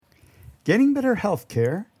Getting Better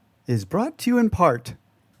Healthcare is brought to you in part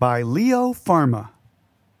by Leo Pharma.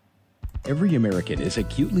 Every American is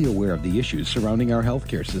acutely aware of the issues surrounding our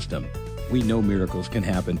healthcare system. We know miracles can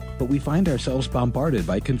happen, but we find ourselves bombarded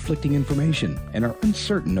by conflicting information and are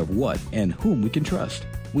uncertain of what and whom we can trust.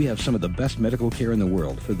 We have some of the best medical care in the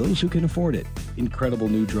world for those who can afford it. Incredible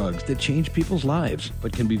new drugs that change people's lives,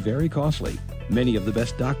 but can be very costly. Many of the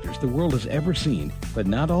best doctors the world has ever seen, but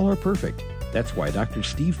not all are perfect. That's why Dr.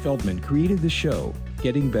 Steve Feldman created the show,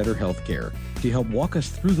 Getting Better Healthcare, to help walk us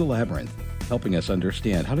through the labyrinth, helping us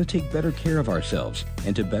understand how to take better care of ourselves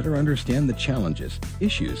and to better understand the challenges,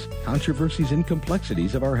 issues, controversies, and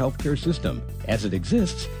complexities of our healthcare system as it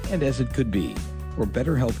exists and as it could be. For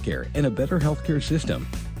better healthcare and a better healthcare system,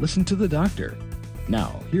 listen to the doctor.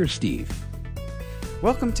 Now, here's Steve.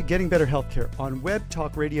 Welcome to Getting Better Healthcare on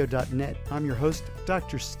webtalkradio.net. I'm your host,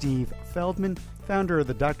 Dr. Steve Feldman, founder of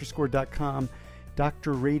the doctorscore.com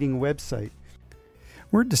doctor rating website.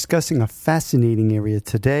 We're discussing a fascinating area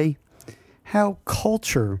today, how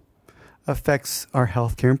culture affects our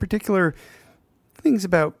healthcare, in particular, things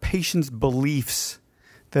about patients' beliefs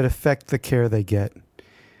that affect the care they get.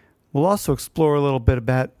 We'll also explore a little bit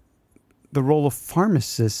about the role of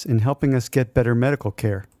pharmacists in helping us get better medical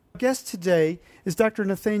care. Our guest today is Dr.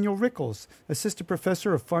 Nathaniel Rickles, Assistant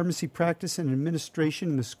Professor of Pharmacy Practice and Administration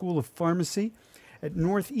in the School of Pharmacy at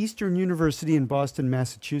Northeastern University in Boston,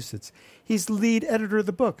 Massachusetts. He's the lead editor of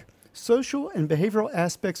the book, Social and Behavioral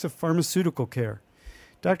Aspects of Pharmaceutical Care.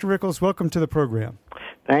 Dr. Rickles, welcome to the program.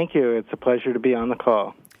 Thank you. It's a pleasure to be on the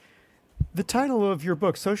call. The title of your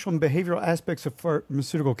book, Social and Behavioral Aspects of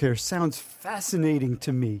Pharmaceutical Care, sounds fascinating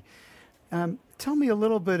to me. Tell me a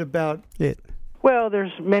little bit about it. Well,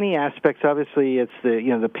 there's many aspects. Obviously, it's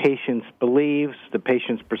the patient's beliefs, the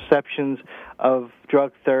patient's perceptions of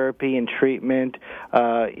drug therapy and treatment.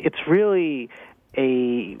 It's really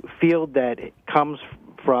a field that comes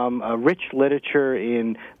from a rich literature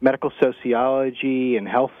in medical sociology and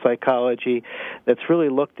health psychology that's really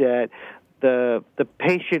looked at the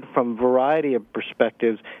patient from a variety of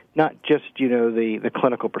perspectives, not just, the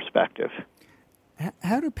clinical perspective.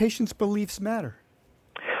 How do patients' beliefs matter?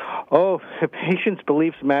 Oh, patients'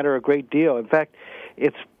 beliefs matter a great deal. In fact,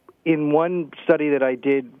 it's in one study that I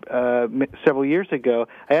did several years ago,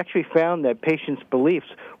 I actually found that patients' beliefs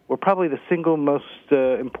were probably the single most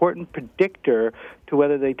important predictor to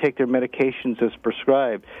whether they take their medications as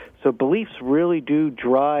prescribed. So beliefs really do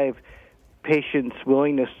drive patients'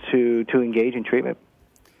 willingness to engage in treatment.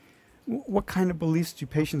 What kind of beliefs do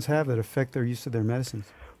patients have that affect their use of their medicines?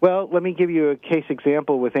 Well, let me give you a case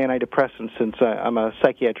example with antidepressants, since I'm a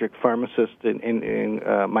psychiatric pharmacist in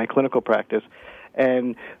my clinical practice.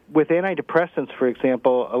 And with antidepressants, for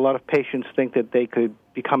example, a lot of patients think that they could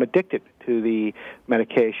become addicted to the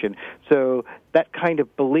medication. So that kind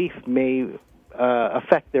of belief may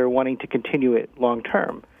affect their wanting to continue it long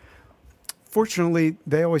term. Fortunately,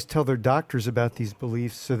 they always tell their doctors about these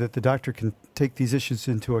beliefs so that the doctor can take these issues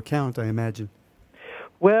into account, I imagine.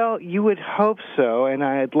 Well, you would hope so, and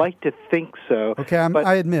I'd like to think so. Okay,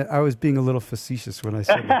 I admit I was being a little facetious when I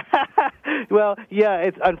said that. Well,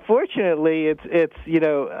 yeah, unfortunately,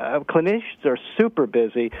 clinicians are super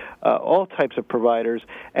busy, all types of providers,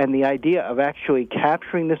 and the idea of actually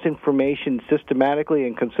capturing this information systematically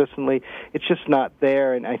and consistently, it's just not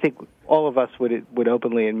there, and I think all of us would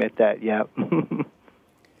openly admit that, yeah.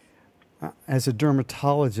 As a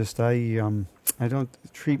dermatologist, I don't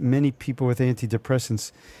treat many people with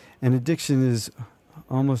antidepressants, and addiction is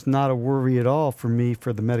almost not a worry at all for me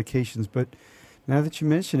for the medications. But now that you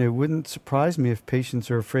mention it, it wouldn't surprise me if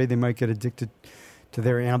patients are afraid they might get addicted to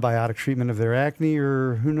their antibiotic treatment of their acne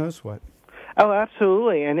or who knows what. Oh,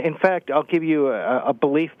 absolutely. And in fact, I'll give you a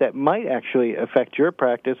belief that might actually affect your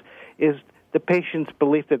practice is the patient's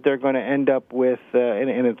belief that they're going to end up with, and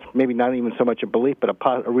it's maybe not even so much a belief, but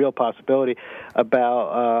a real possibility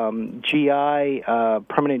about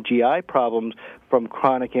permanent GI problems from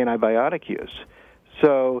chronic antibiotic use.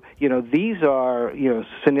 So, these are,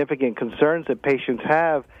 significant concerns that patients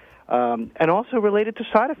have, and also related to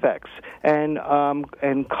side effects and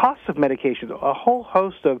costs of medications, a whole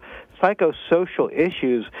host of psychosocial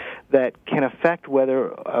issues that can affect whether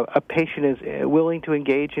a patient is willing to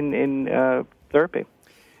engage in therapy.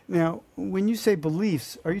 Now, when you say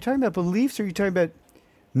beliefs, are you talking about beliefs or are you talking about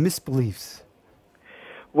misbeliefs?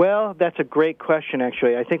 Well, that's a great question,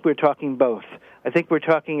 actually. I think we're talking both. I think we're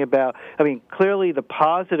talking about, clearly the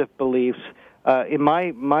positive beliefs. In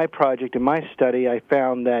my project, in my study, I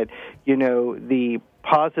found that, the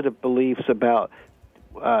positive beliefs about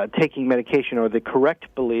taking medication, or the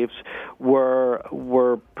correct beliefs,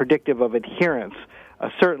 were predictive of adherence.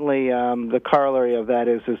 certainly the corollary of that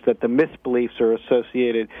is that the misbeliefs are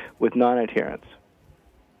associated with non-adherence.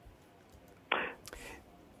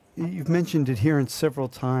 You've mentioned adherence several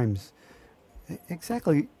times.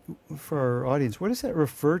 Exactly, for our audience, what does that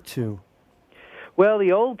refer to? Well,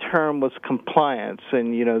 the old term was compliance,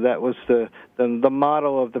 and that was the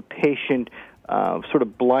model of the patient sort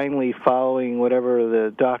of blindly following whatever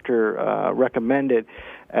the doctor recommended.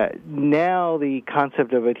 Now the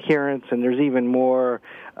concept of adherence, and there's even more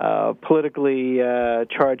politically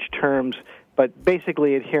charged terms, but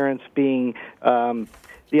basically adherence being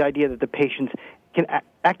the idea that the patient can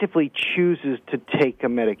actively chooses to take a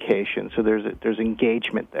medication. So there's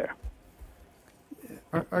engagement there.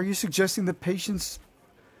 Are you suggesting that patients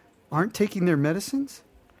aren't taking their medicines?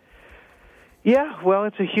 Yeah, well,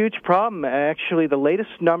 it's a huge problem. Actually, the latest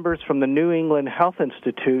numbers from the New England Health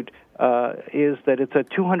Institute is that it's a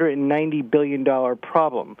 $290 billion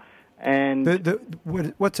problem. And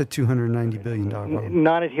what's a $290 billion problem?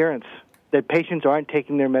 Non-adherence. That patients aren't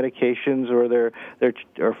taking their medications or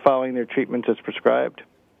they're following their treatments as prescribed.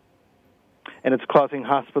 And it's causing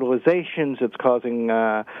hospitalizations, it's causing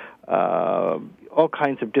all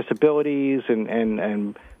kinds of disabilities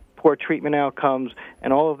and poor treatment outcomes,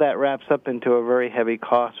 and all of that wraps up into a very heavy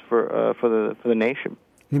cost for the nation.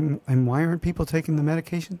 And why aren't people taking the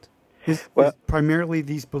medications? Is primarily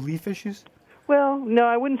these belief issues? Well, no,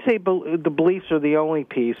 I wouldn't say the beliefs are the only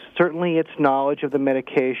piece. Certainly it's knowledge of the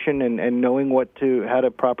medication and knowing how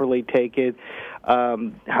to properly take it,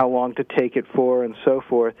 how long to take it for, and so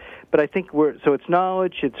forth. But I think so it's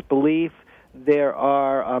knowledge, it's belief. There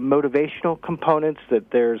are motivational components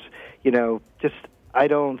that there's, just I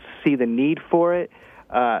don't see the need for it.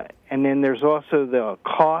 And then there's also the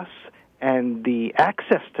costs and the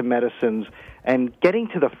access to medicines and getting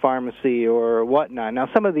to the pharmacy or whatnot. Now,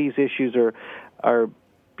 some of these issues are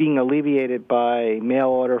being alleviated by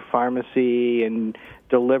mail-order pharmacy and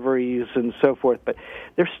deliveries and so forth, but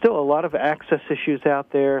there's still a lot of access issues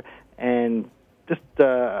out there and just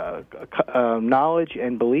knowledge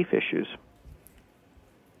and belief issues.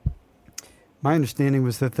 My understanding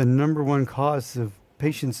was that the number one cause of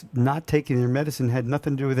patients not taking their medicine had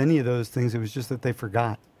nothing to do with any of those things. It was just that they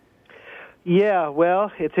forgot. Yeah,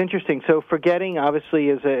 well, it's interesting. So forgetting obviously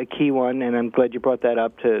is a key one, and I'm glad you brought that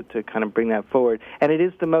up to kind of bring that forward. And it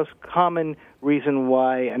is the most common reason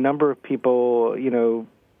why a number of people,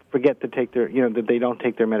 forget to take their, that they don't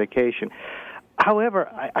take their medication. However,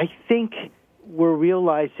 I think we're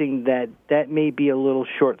realizing that may be a little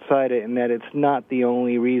short-sighted and that it's not the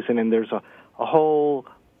only reason, and there's a whole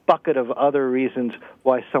bucket of other reasons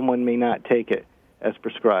why someone may not take it as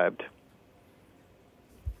prescribed.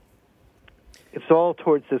 It's all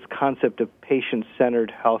towards this concept of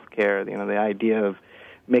patient-centered healthcare, the idea of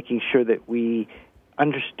making sure that we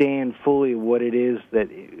understand fully what it is that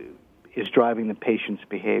is driving the patient's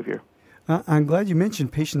behavior. I'm glad you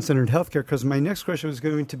mentioned patient-centered healthcare because my next question was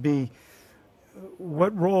going to be,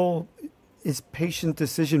 what role is patient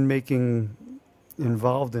decision-making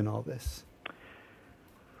involved in all this?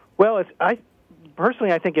 Well,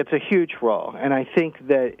 personally, I think it's a huge role, and I think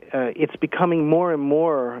that it's becoming more and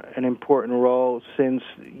more an important role since,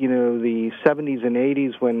 the 70s and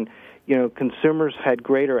 80s when, consumers had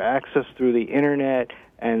greater access through the Internet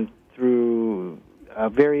and through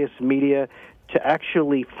various media to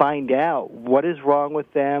actually find out what is wrong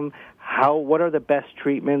with them, what are the best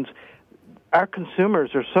treatments. Our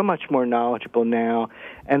consumers are so much more knowledgeable now,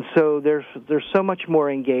 and so they're so much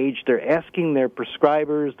more engaged. They're asking their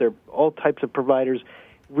prescribers, all types of providers,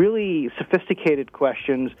 really sophisticated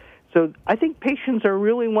questions. So I think patients are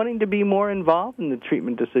really wanting to be more involved in the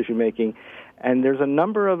treatment decision-making, and there's a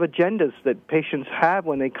number of agendas that patients have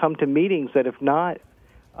when they come to meetings that if not,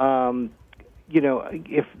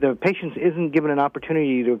 if the patient isn't given an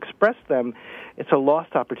opportunity to express them, it's a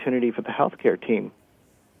lost opportunity for the healthcare team.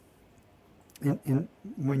 And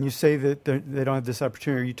when you say that they don't have this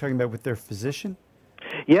opportunity, are you talking about with their physician?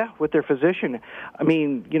 Yeah, with their physician. I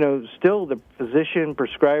mean, still the physician,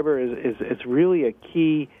 prescriber is really a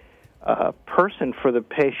key person for the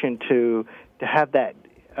patient to have that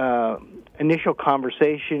initial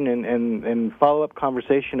conversation and follow-up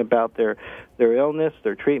conversation about their illness,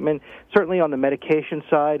 their treatment. Certainly on the medication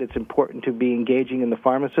side, it's important to be engaging the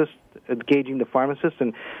pharmacist,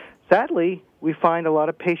 and sadly, we find a lot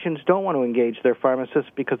of patients don't want to engage their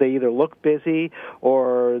pharmacist because they either look busy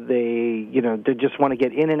or they just want to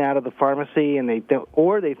get in and out of the pharmacy, and they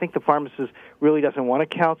think the pharmacist really doesn't want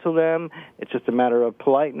to counsel them. It's just a matter of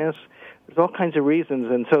politeness. There's all kinds of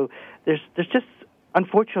reasons, and so there's just,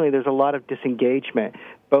 unfortunately, there's a lot of disengagement,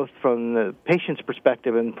 both from the patient's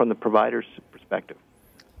perspective and from the provider's perspective.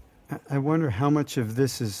 I wonder how much of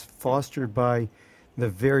this is fostered by the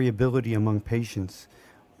variability among patients.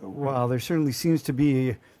 While there certainly seems to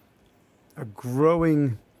be a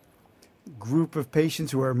growing group of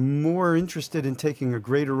patients who are more interested in taking a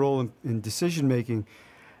greater role in decision-making,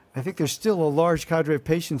 I think there's still a large cadre of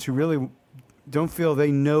patients who really don't feel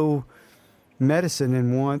they know medicine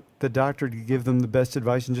and want the doctor to give them the best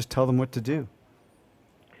advice and just tell them what to do.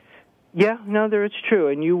 Yeah, no, it's true.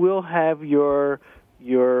 And you will have your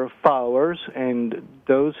followers, and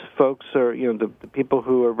those folks are, the people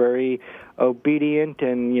who are very obedient,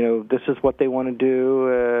 and this is what they want to do.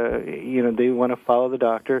 They want to follow the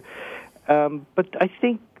doctor. But I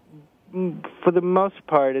think, for the most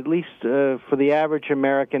part, at least for the average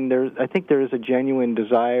American, I think there is a genuine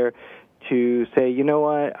desire to say, you know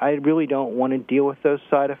what, I really don't want to deal with those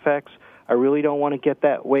side effects. I really don't want to get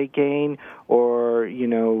that weight gain, or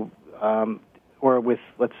or with,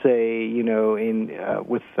 let's say,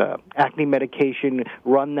 with acne medication,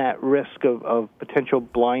 run that risk of potential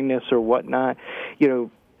blindness or whatnot.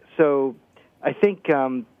 So I think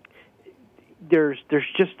there's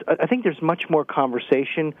much more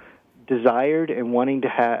conversation desired and wanting to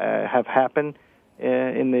have happen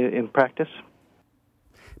in practice.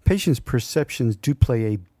 Patients' perceptions do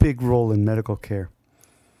play a big role in medical care.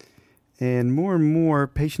 And more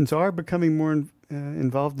patients are becoming more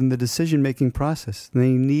involved in the decision-making process. They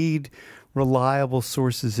need reliable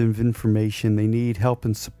sources of information. They need help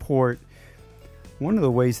and support. One of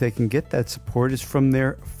the ways they can get that support is from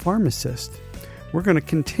their pharmacist. We're going to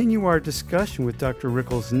continue our discussion with Dr.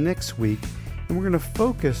 Rickles next week, and we're going to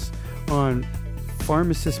focus on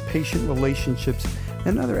pharmacist-patient relationships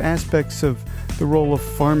and other aspects of the role of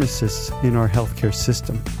pharmacists in our healthcare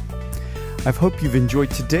system. I hope you've enjoyed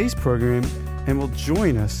today's program and will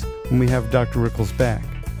join us when we have Dr. Rickles back.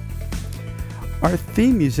 Our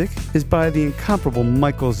theme music is by the incomparable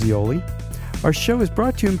Michael Zioli. Our show is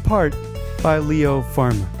brought to you in part by Leo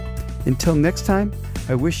Pharma. Until next time,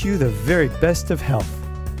 I wish you the very best of health.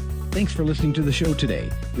 Thanks for listening to the show today.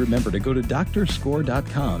 Remember to go to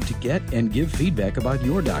DoctorScore.com to get and give feedback about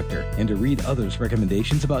your doctor and to read others'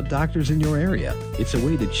 recommendations about doctors in your area. It's a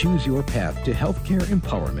way to choose your path to healthcare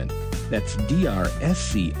empowerment. That's DRSCORE.com,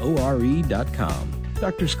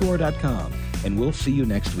 DoctorScore.com. And we'll see you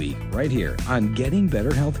next week right here on Getting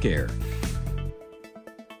Better Healthcare.